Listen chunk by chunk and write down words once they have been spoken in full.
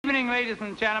evening, ladies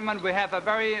and gentlemen, we have a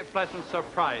very pleasant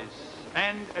surprise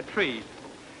and a treat.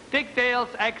 Dick Dale's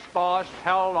ex-boss,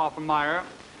 Harold Loeffelmacher,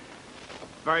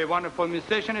 very wonderful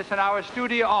musician, is in our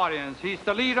studio audience. He's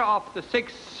the leader of the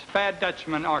 6 Bad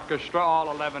Dutchmen Orchestra, all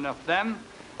 11 of them,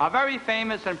 a very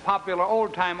famous and popular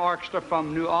old-time orchestra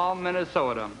from New Ulm,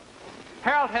 Minnesota.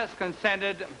 Harold has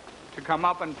consented to come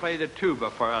up and play the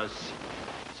tuba for us.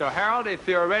 So, Harold, if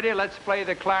you're ready, let's play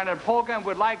the Clarinet Polka, and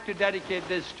we'd like to dedicate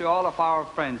this to all of our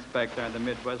friends back there in the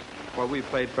Midwest, where we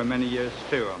played for many years,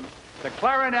 too. The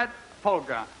Clarinet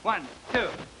Polka. 1, 2.